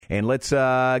And let's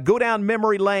go down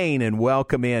memory lane and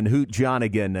welcome in Hoot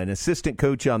Johnigan, an assistant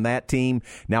coach on that team,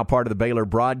 now part of the Baylor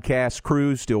broadcast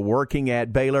crew, still working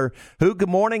at Baylor. Hoot, good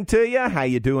morning to you. How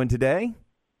you doing today?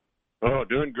 Oh,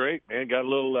 doing great, man. Got a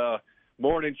little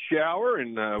morning shower,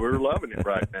 and we're loving it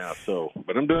right now.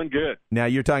 But I'm doing good. Now,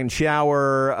 you're talking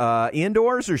shower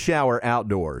indoors or shower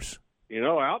outdoors?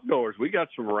 Outdoors. We got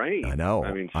some rain. I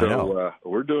know.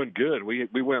 We're doing good. We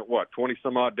went,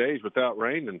 20-some-odd days without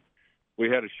rain, and we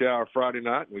had a shower Friday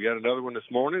night, and we got another one this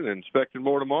morning, and expecting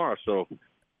more tomorrow. So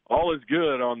all is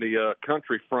good on the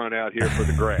country front out here for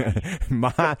the grass.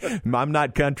 I'm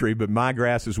not country, but my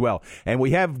grass as well. And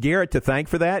we have Garrett to thank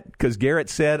for that, because Garrett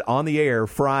said on the air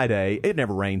Friday, it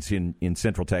never rains in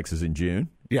Central Texas in June.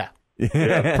 Yeah.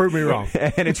 Yeah, prove me wrong.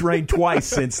 And it's rained twice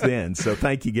since then, so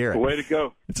thank you, Garrett. Way to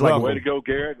go. Way to go,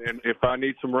 Garrett. And if I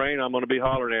need some rain, I'm going to be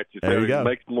hollering at you. There you go.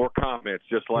 Make some more comments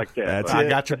just like that. I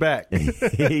got your back.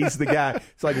 He's the guy.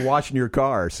 It's like washing your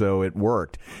car, so it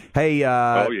worked. Hey,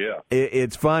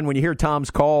 it's fun when you hear Tom's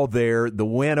call there, the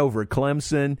win over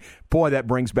Clemson. Boy, that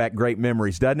brings back great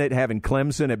memories, doesn't it, having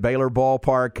Clemson at Baylor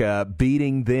Ballpark,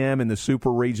 beating them in the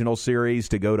Super Regional Series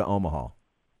to go to Omaha.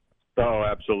 Oh,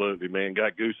 absolutely, man.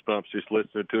 Got goosebumps just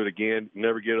listening to it again.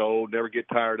 Never get old, never get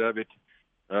tired of it.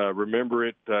 Remember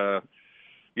it,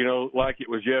 like it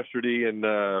was yesterday, and,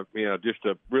 just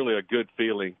really a good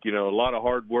feeling. A lot of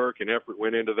hard work and effort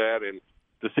went into that, and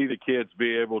to see the kids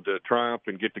be able to triumph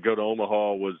and get to go to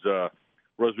Omaha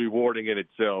was rewarding in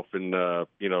itself. And,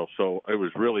 so it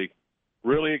was really,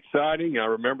 really exciting. I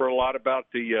remember a lot about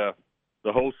the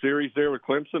whole series there with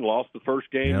Clemson. Lost the first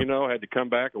game, had to come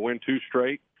back and win 2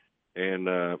 straight.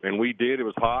 And we did. It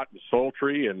was hot and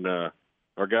sultry, and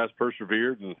our guys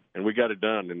persevered, and we got it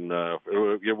done. And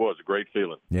it was a great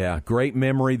feeling. Yeah, great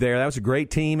memory there. That was a great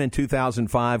team in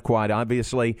 2005, quite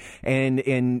obviously. And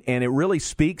it really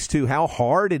speaks to how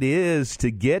hard it is to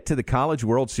get to the College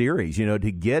World Series,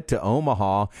 to get to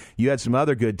Omaha. You had some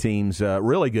other good teams,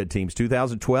 really good teams.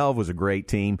 2012 was a great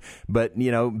team. But,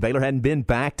 Baylor hadn't been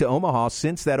back to Omaha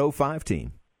since that 05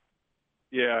 team.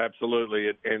 Yeah, absolutely,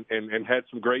 and had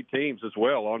some great teams as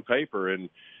well on paper. And,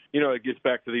 it gets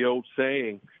back to the old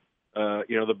saying,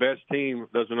 the best team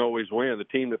doesn't always win. The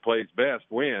team that plays best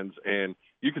wins. And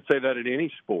you could say that in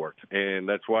any sport, and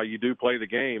that's why you do play the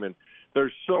game. And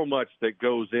there's so much that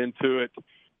goes into it,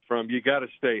 from you got to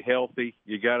stay healthy.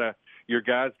 Your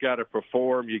guys got to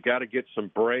perform. You got to get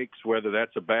some breaks, whether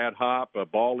that's a bad hop, a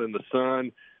ball in the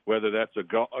sun, whether that's a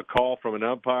call from an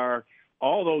umpire.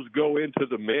 All those go into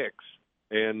the mix.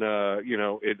 And,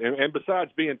 and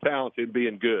besides being talented and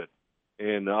being good.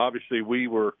 And obviously we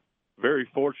were very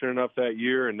fortunate enough that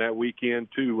year and that weekend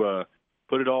to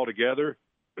put it all together.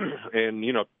 And,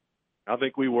 I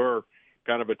think we were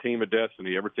kind of a team of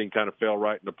destiny. Everything kind of fell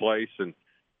right into place.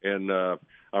 And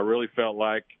I really felt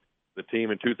like the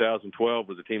team in 2012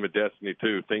 was a team of destiny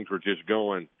too. Things were just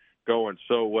going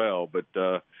so well. But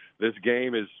this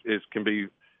game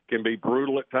can be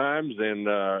brutal at times, and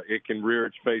it can rear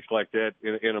its face like that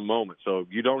in a moment. So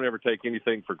you don't ever take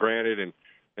anything for granted, and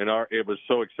it was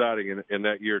so exciting in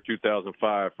that year,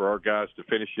 2005, for our guys to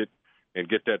finish it and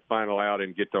get that final out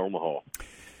and get to Omaha.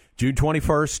 June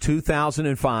 21st,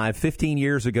 2005, 15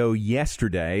 years ago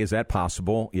yesterday. Is that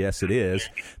possible? Yes, it is.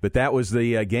 But that was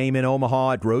the game in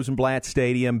Omaha at Rosenblatt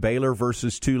Stadium, Baylor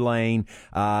versus Tulane.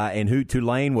 And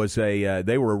Tulane was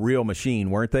they were a real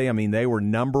machine, weren't they? I mean, they were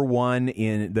number one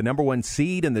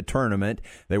seed in the tournament.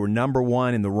 They were number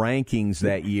one in the rankings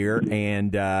that year,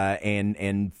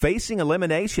 and facing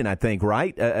elimination, I think,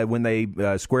 right? When they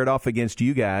squared off against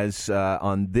you guys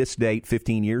on this date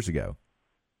 15 years ago.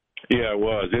 Yeah, it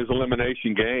was. It was an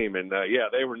elimination game, and,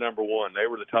 they were number one. They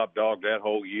were the top dog that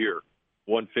whole year.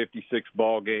 Won 56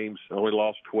 ball games, only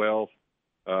lost 12,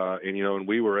 and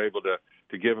we were able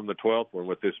to give them the 12th one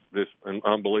with this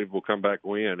unbelievable comeback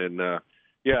win. And,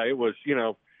 it was,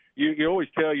 you always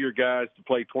tell your guys to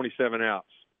play 27 outs.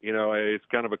 It's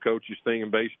kind of a coach's thing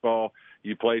in baseball.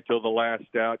 You play till the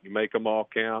last out. You make them all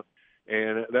count.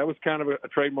 And that was kind of a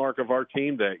trademark of our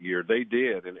team that year. They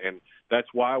did, and that's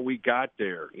why we got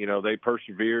there. They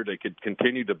persevered. They could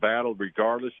continue to battle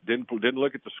regardless. Didn't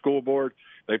look at the scoreboard.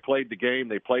 They played the game.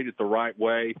 They played it the right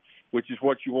way, which is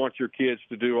what you want your kids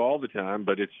to do all the time.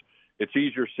 But it's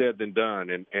easier said than done,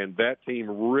 and that team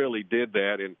really did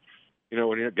that. And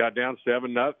when it got down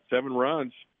 7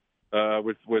 runs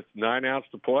with 9 outs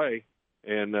to play.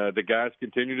 And the guys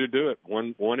continue to do it,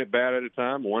 one at bat at a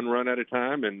time, 1 run at a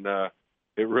time, and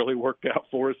it really worked out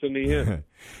for us in the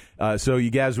end. So you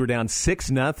guys were down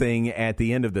 6-0 at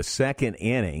the end of the second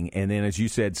inning, and then, as you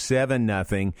said,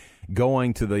 7-0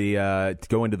 going to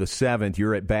the seventh.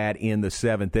 You're at bat in the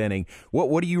seventh inning.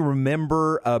 What do you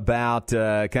remember about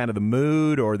kind of the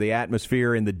mood or the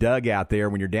atmosphere in the dugout there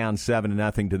when you're down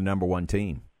 7-0 to the number one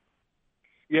team?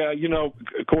 Yeah,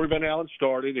 Corey Van Allen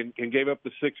started and gave up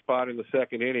the sixth spot in the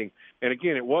second inning. And,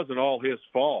 again, it wasn't all his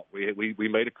fault. We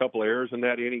made a couple errors in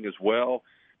that inning as well.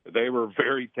 They were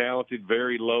very talented,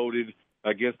 very loaded.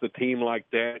 Against a team like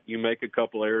that, you make a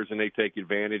couple errors and they take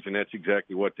advantage, and that's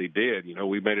exactly what they did.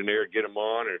 We made an error, get them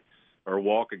on or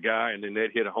walk a guy, and then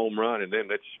they'd hit a home run, and then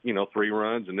that's, 3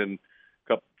 runs, and then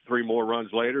 3 more runs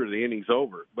later, the inning's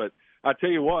over. But I tell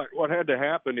you what had to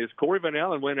happen is Corey Van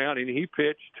Allen went out and he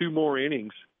pitched 2 more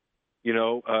innings,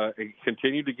 and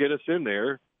continued to get us in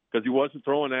there because he wasn't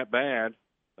throwing that bad,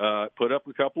 put up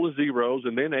a couple of zeros,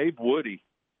 and then Abe Woody,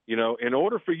 in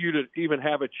order for you to even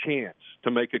have a chance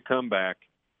to make a comeback,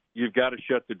 you've got to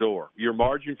shut the door. Your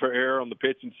margin for error on the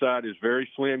pitching side is very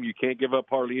slim. You can't give up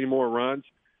hardly any more runs.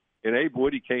 And Abe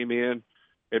Woody came in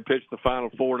and pitched the final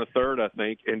 4 1/3, I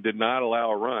think, and did not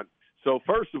allow a run. So,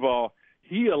 first of all,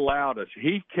 he allowed us.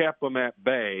 He kept them at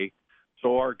bay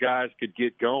so our guys could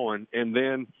get going. And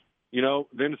then,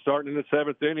 then starting in the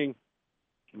seventh inning,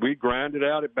 we grinded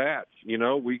out at bats.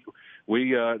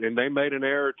 And they made an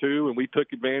error too, and we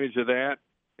took advantage of that.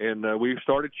 And we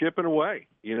started chipping away,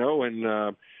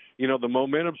 the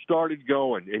momentum started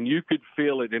going, and you could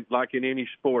feel it like in any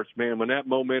sports, man. When that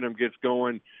momentum gets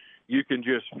going, you can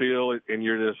just feel it, and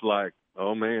you're just like,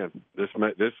 oh man, this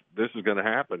is going to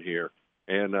happen here.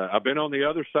 And I've been on the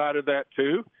other side of that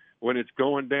too. When it's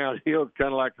going downhill, it's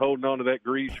kind of like holding on to that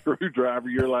greased screwdriver.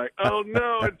 You're like, oh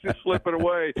no, it's just slipping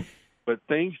away. But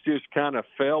things just kind of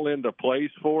fell into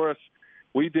place for us.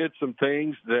 We did some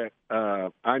things that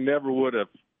I never would have.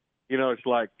 It's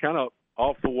like kind of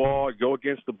off the wall, go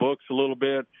against the books a little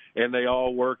bit, and they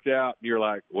all worked out. You're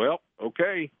like, well,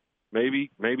 okay, maybe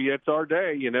it's our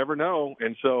day. You never know.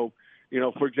 And so,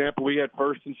 for example, we had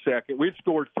first and second. We'd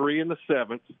scored 3 in the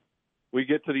seventh. We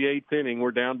get to the eighth inning.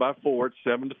 We're down by 4. It's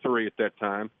 7-3 at that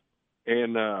time.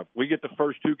 And we get the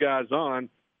first 2 guys on,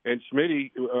 and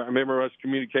Smitty, I remember us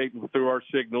communicating through our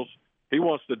signals, he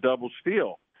wants to double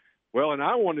steal. Well, and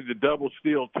I wanted to double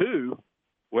steal too.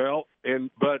 Well,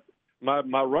 but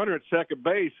my runner at second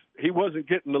base, he wasn't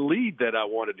getting the lead that I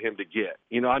wanted him to get.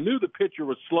 I knew the pitcher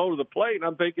was slow to the plate, and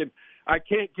I'm thinking, I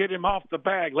can't get him off the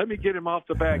bag. Let me get him off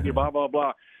the bag, blah, blah,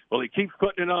 blah. Well, he keeps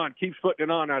putting it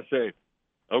on. I say,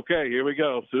 okay, here we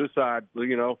go, suicide,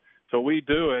 So we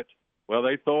do it. Well,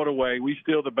 they throw it away. We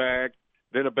steal the bag.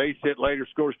 Then a base hit later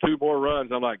scores 2 more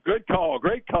runs. I'm like, good call,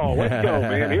 great call. Let's go,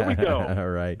 man. Here we go. All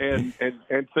right.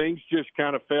 And things just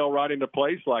kind of fell right into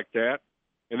place like that.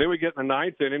 And then we get in the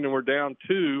ninth inning, and we're down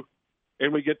 2,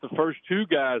 and we get the first 2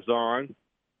 guys on,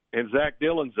 and Zach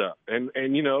Dillon's up. And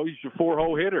he's your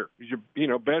 4-hole hitter. He's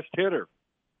your best hitter.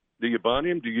 Do you bunt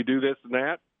him? Do you do this and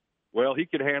that? Well, he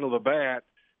could handle the bat,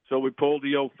 so we pulled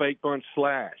the old fake bunt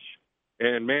slash.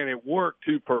 And, man, it worked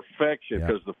to perfection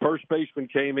because the first baseman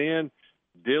came in,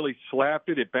 Dilly slapped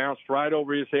it. It bounced right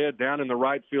over his head down in the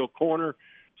right field corner.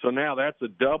 So now that's a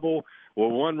double. Well,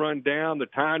 1 run down, the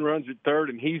tying runs at third,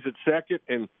 and he's at second.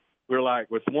 And we're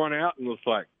like, with 1 out, and it's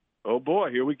like, oh, boy,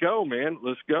 here we go, man.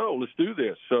 Let's go. Let's do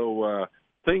this. So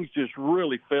things just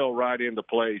really fell right into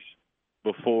place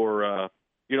before,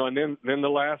 and then the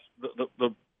last,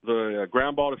 the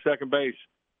ground ball to second base.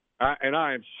 I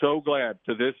am so glad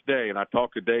to this day, and I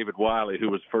talked to David Wiley, who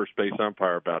was first base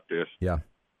umpire, about this. Yeah.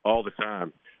 All the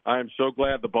time. I am so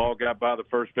glad the ball got by the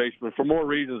first baseman for more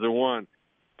reasons than one.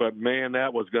 But, man,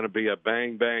 that was going to be a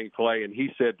bang-bang play, and he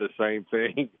said the same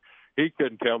thing. He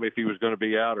couldn't tell me if he was going to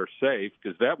be out or safe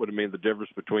because that would have been the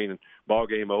difference between a ball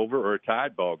game over or a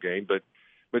tied ball game. But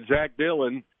Zach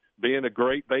Dillon, being a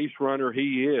great base runner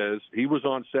he was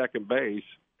on second base,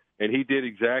 and he did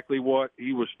exactly what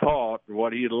he was taught and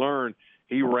what he had learned.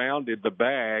 He rounded the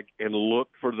bag and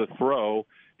looked for the throw.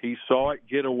 He saw it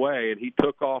get away, and he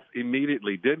took off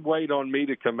immediately. Didn't wait on me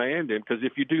to command him because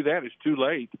if you do that, it's too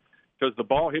late because the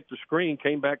ball hit the screen,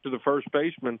 came back to the first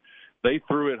baseman. They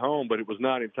threw it home, but it was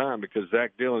not in time because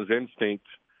Zach Dillon's instincts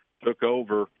took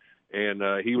over,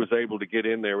 and he was able to get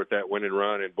in there with that winning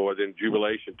run. And, boy, then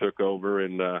jubilation took over,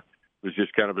 and it was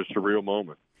just kind of a surreal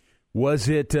moment. Was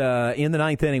it in the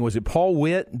ninth inning? Was it Paul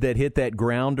Witt that hit that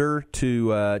grounder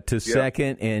to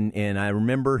second? And I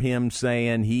remember him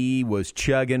saying he was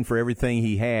chugging for everything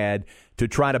he had to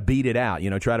try to beat it out.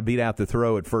 Try to beat out the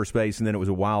throw at first base, and then it was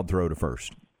a wild throw to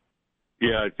first.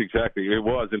 Yeah, it's exactly it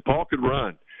was. And Paul could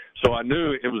run, so I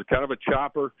knew it was kind of a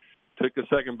chopper. took the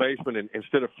second baseman, and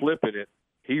instead of flipping it,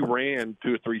 he ran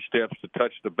 2 or 3 steps to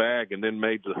touch the bag and then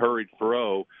made the hurried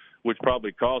throw, which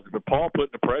probably caused it. But Paul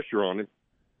put the pressure on him,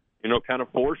 kind of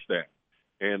forced that.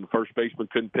 And the first baseman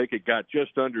couldn't pick it, got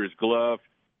just under his glove.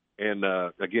 And,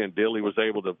 again, Dilly was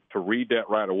able to read that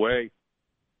right away,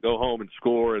 go home and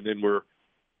score, and then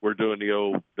we're doing the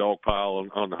old dog pile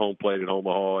on the home plate in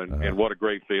Omaha, and what a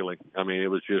great feeling. I mean, it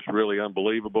was just really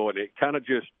unbelievable, and it kind of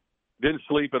just didn't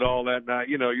sleep at all that night.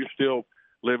 You're still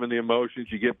living the emotions.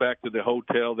 You get back to the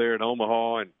hotel there in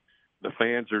Omaha, and the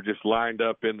fans are just lined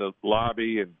up in the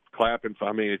lobby and clapping.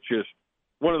 I mean, it's just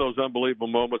one of those unbelievable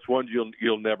moments, ones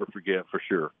you'll never forget for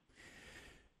sure.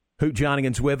 Hoot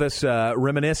Johnigan's with us,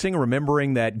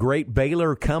 remembering that great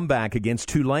Baylor comeback against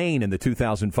Tulane in the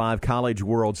 2005 College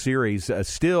World Series.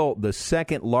 Still the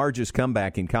second largest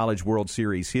comeback in College World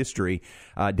Series history.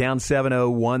 Down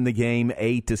 7-0, won the game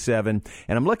 8-7.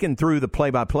 And I'm looking through the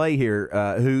play-by-play here,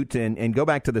 Hoot, and go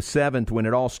back to the 7th when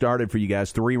it all started for you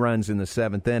guys. 3 runs in the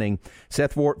 7th inning.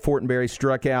 Seth Fortenberry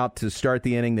struck out to start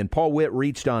the inning. Then Paul Witt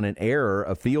reached on an error,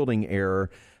 a fielding error,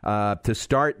 to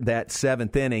start that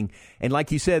 7th inning. And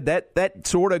like you said, that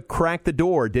sort of cracked the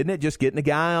door, didn't it? Just getting a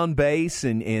guy on base,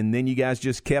 and then you guys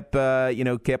just kept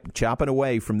chopping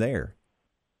away from there.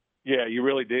 Yeah, you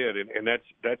really did, and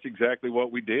that's exactly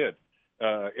what we did.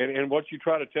 And what you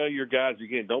try to tell your guys,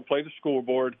 again, don't play the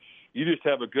scoreboard. You just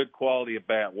have a good quality at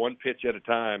bat, one pitch at a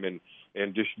time,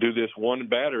 and just do this one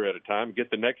batter at a time, get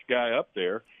the next guy up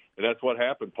there. And that's what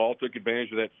happened. Paul took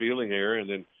advantage of that fielding error, and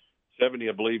then 70,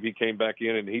 I believe, he came back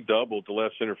in and he doubled to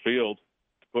left center field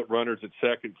to put runners at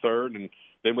second, third, and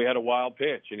then we had a wild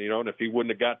pitch. And, and if he wouldn't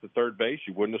have got to third base,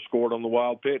 he wouldn't have scored on the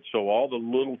wild pitch. So all the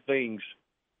little things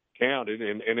counted,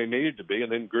 and they needed to be.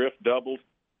 And then Griff doubled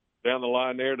down the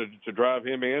line there to drive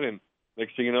him in, and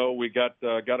next thing you know, we got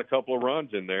a couple of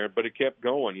runs in there. But it kept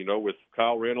going, with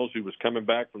Kyle Reynolds, who was coming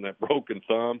back from that broken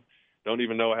thumb. Don't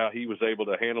even know how he was able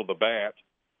to handle the bat.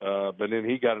 But then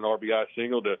he got an RBI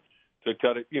single to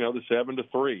cut it, the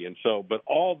 7-3. And so, but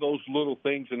all those little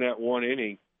things in that one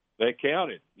inning, they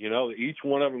counted. Each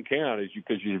one of them counted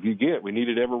because we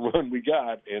needed every run we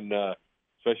got, and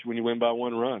especially when you win by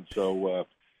 1 run. So,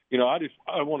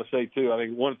 I want to say too, I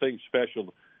think one thing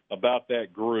special about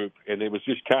that group, and it was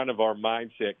just kind of our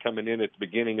mindset coming in at the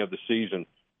beginning of the season,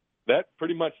 that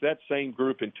pretty much that same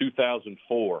group in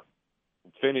 2004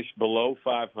 finished below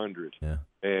 500. Yeah.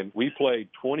 And we played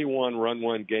 21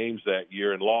 run-one games that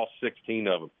year and lost 16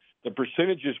 of them. The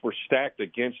percentages were stacked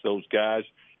against those guys.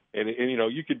 And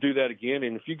you could do that again.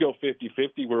 And if you go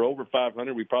 50-50, we're over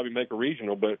 500, we probably make a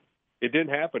regional. But it didn't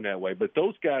happen that way. But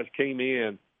those guys came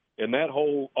in, and that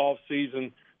whole off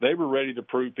season, they were ready to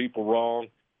prove people wrong.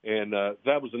 And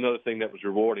that was another thing that was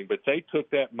rewarding. But they took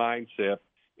that mindset,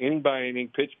 inning by inning,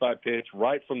 pitch by pitch,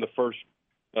 right from the first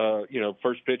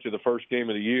pitch of the first game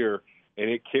of the year, and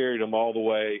it carried them all the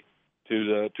way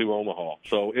to Omaha.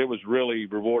 So it was really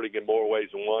rewarding in more ways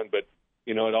than one. But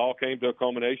it all came to a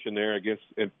culmination there against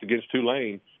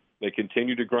Tulane. They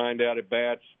continued to grind out at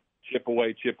bats, chip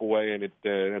away, and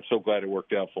I'm so glad it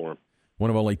worked out for them. One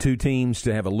of only 2 teams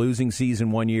to have a losing season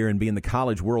one year and be in the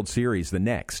College World Series the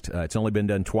next. It's only been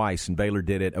done twice, and Baylor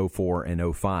did it 2004 and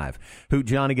 2005. Hoot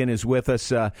Johnigan is with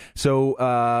us.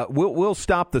 So we'll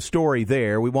stop the story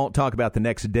there. We won't talk about the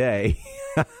next day.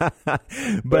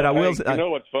 but I will. You know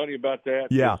what's funny about that?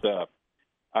 Yeah. Is,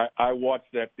 I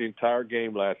watched that the entire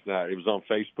game last night. It was on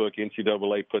Facebook.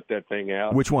 NCAA put that thing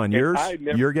out. Which one? Yours?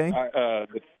 Your game?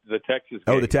 The Texas game.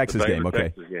 Oh, the Texas game. Okay.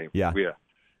 Texas game. Yeah.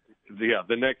 Yeah,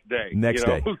 the next day. Day.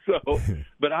 So,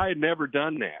 but I had never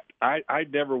done that.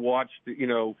 I'd never watched,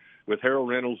 with Harold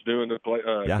Reynolds doing the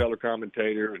color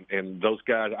commentator and those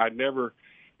guys. I'd never,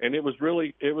 and it was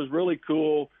really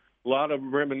cool. A lot of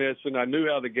reminiscing. I knew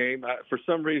how the game. For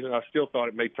some reason, I still thought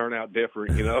it may turn out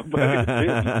different, but it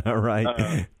didn't.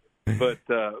 Right. But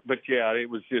yeah, it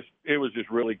was just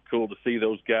really cool to see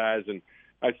those guys, and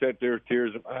I sat there with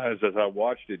tears in my eyes as I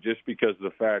watched it, just because of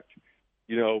the fact.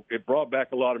 It brought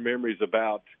back a lot of memories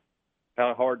about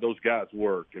how hard those guys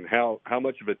worked and how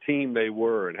much of a team they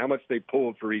were and how much they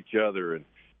pulled for each other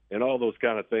and all those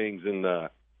kind of things. And,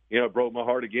 it broke my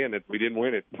heart again that we didn't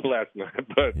win it last night.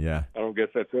 But yeah. I don't guess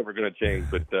that's ever going to change.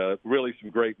 But really some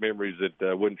great memories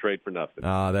that wouldn't trade for nothing.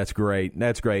 That's great.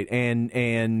 That's great. And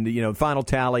final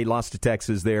tally, lost to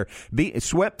Texas there.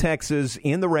 Swept Texas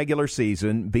in the regular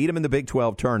season, beat them in the Big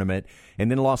 12 tournament, and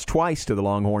then lost twice to the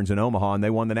Longhorns in Omaha, and they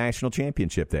won the national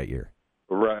championship that year.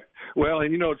 Right. Well,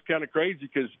 and, it's kind of crazy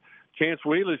because Chance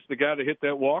Wheelis, the guy that hit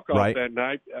that walk-off that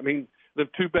night, I mean, the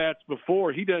 2 bats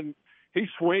before, he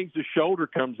swings, his shoulder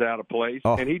comes out of place,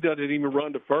 and he doesn't even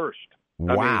run to first.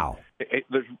 Wow. I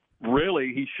mean,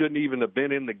 really he shouldn't even have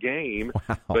been in the game.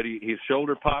 Wow. But his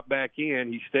shoulder popped back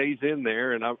in. He stays in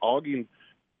there, and Augie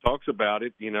talks about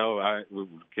it.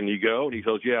 Can you go? And he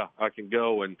goes, yeah, I can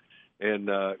go, and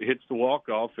hits the walk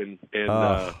off, and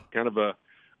kind of a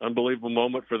unbelievable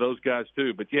moment for those guys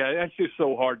too. But yeah, that's just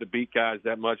so hard to beat guys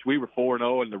that much. We were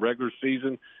 4-0 in the regular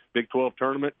season, Big 12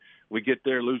 tournament. We get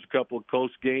there, lose a couple of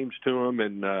close games to them,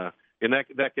 and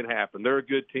that can happen. They're a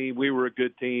good team. We were a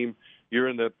good team. You're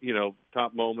in the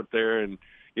top moment there, and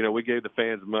we gave the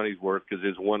fans money's worth because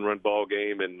it's a one-run ball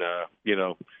game, and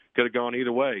could have gone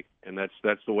either way. And that's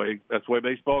the way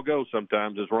baseball goes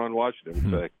sometimes, as Ron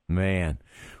Washington would say. Man,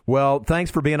 well, thanks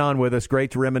for being on with us.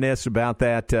 Great to reminisce about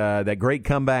that great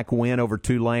comeback win over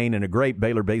Tulane and a great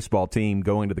Baylor baseball team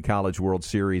going to the College World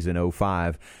Series in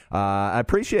 2005. I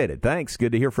appreciate it. Thanks.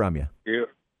 Good to hear from you. Yeah,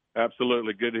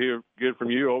 absolutely. Good to hear. Good from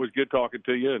you. Always good talking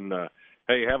to you. And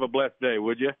hey, have a blessed day,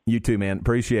 would you? You too, man.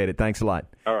 Appreciate it. Thanks a lot.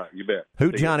 All right, you bet.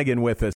 Hoot Johnigan with us.